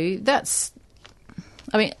 So that's,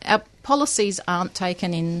 our policies aren't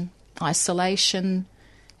taken in isolation.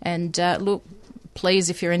 And look, please,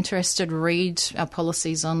 if you're interested, read our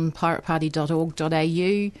policies on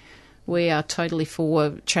pirateparty.org.au. We are totally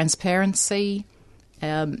for transparency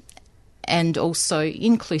and also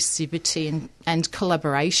inclusivity and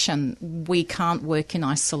collaboration. We can't work in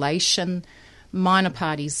isolation. Minor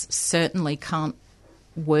parties certainly can't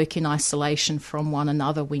work in isolation from one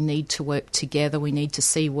another. We need to work together. We need to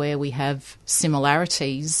see where we have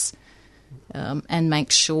similarities and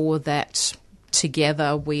make sure that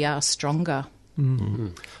together we are stronger.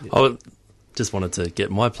 I just wanted to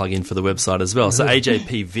get my plug in for the website as well. So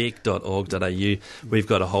ajpvic.org.au, we've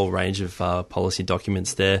got a whole range of policy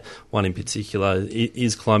documents there. One in particular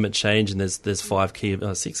is climate change, and there's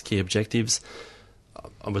 6 key objectives.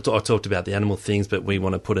 I talked about the animal things, but we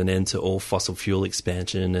want to put an end to all fossil fuel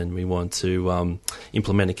expansion, and we want to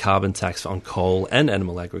implement a carbon tax on coal and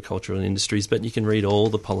animal agricultural industries. But you can read all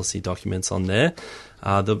the policy documents on there.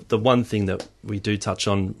 The one thing that we do touch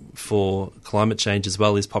on for climate change as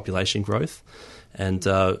well is population growth. And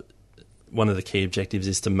one of the key objectives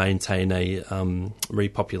is to maintain a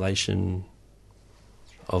repopulation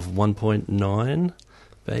of 1.9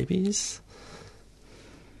 babies.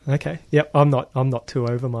 Okay. Yep. I'm not too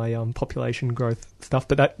over my population growth stuff,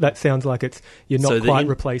 but that sounds like you're not quite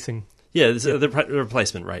replacing. Yeah, the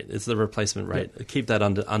replacement rate. It's the replacement rate. Yep. Keep that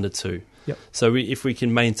under 2. Yep. So if we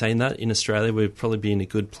can maintain that in Australia, we'd probably be in a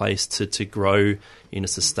good place to grow in a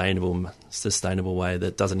sustainable way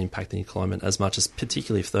that doesn't impact the climate as much, as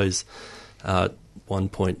particularly if those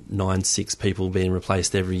 1.96 people being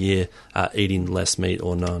replaced every year are eating less meat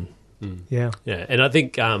or none. Yeah, and I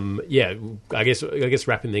think, I guess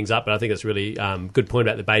wrapping things up, but I think it's really good point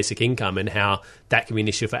about the basic income and how that can be an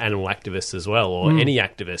issue for animal activists as well, or any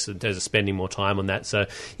activists in terms of spending more time on that. So,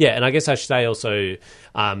 and I guess I should say also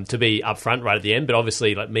to be upfront right at the end, but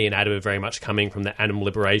obviously, like me and Adam are very much coming from the animal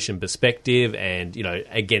liberation perspective and,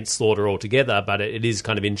 against slaughter altogether, but it is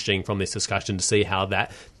kind of interesting from this discussion to see how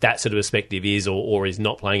that sort of perspective is or is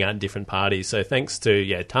not playing out in different parties. So thanks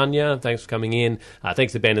to Tanya, thanks for coming in.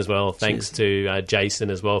 Thanks to Ben as well. Thanks to Jason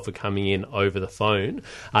as well for coming in over the phone.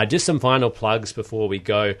 Just some final plugs before we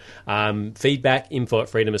go. Feedback,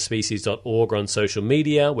 info@freedomofspecies.org, or on social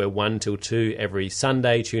media. We're 1 till 2 every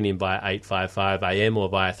Sunday. Tune in via 855 AM or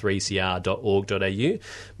via 3cr.org.au.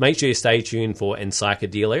 Make sure you stay tuned for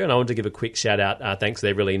Encyclodelia. And I want to give a quick shout out. Thanks for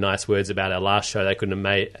their really nice words about our last show. They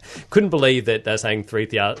couldn't believe that they're saying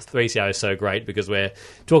 3CR 3CR is so great because we're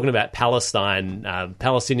talking about Palestine,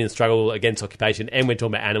 Palestinian struggle against occupation, and we're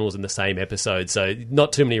talking about animals in the same episode. So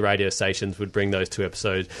not too many radio stations would bring those two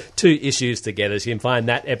issues together. So you can find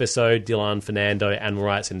that episode, Dylan Fernando, Animal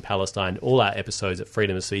Rights in Palestine, all our episodes at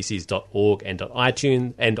freedomofspecies.org and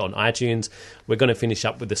on iTunes. We're going to finish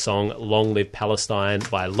up with the song Long Live Palestine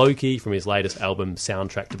by Loki from his latest album,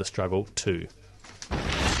 Soundtrack to the Struggle 2.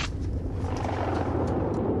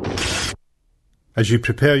 As you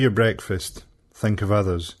prepare your breakfast, think of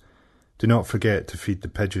others. Do not forget to feed the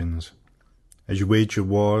pigeons. As you wage your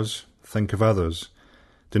wars, think of others.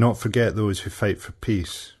 Do not forget those who fight for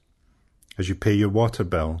peace. As you pay your water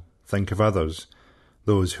bill, think of others,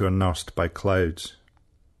 those who are nursed by clouds.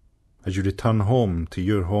 As you return home to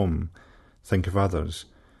your home, think of others.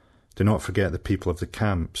 Do not forget the people of the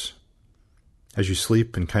camps. As you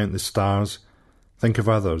sleep and count the stars, think of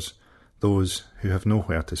others, those who have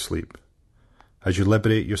nowhere to sleep. As you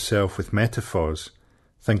liberate yourself with metaphors,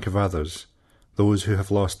 think of others, those who have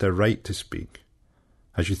lost their right to speak.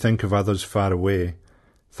 As you think of others far away,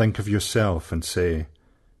 think of yourself and say,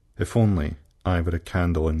 if only I were a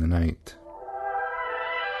candle in the night.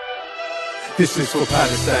 This is for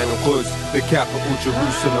Palestine and Quds, the capital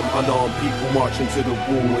Jerusalem. Unarmed people marching to the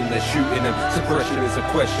wall and they're shooting them. Suppression is a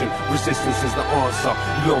question, resistance is the answer.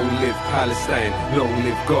 Long live Palestine, long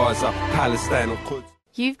live Gaza, Palestine and Quds.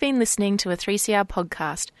 You've been listening to a 3CR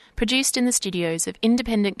podcast produced in the studios of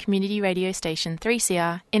independent community radio station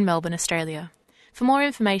 3CR in Melbourne, Australia. For more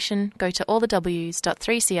information, go to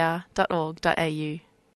allthews.3cr.org.au.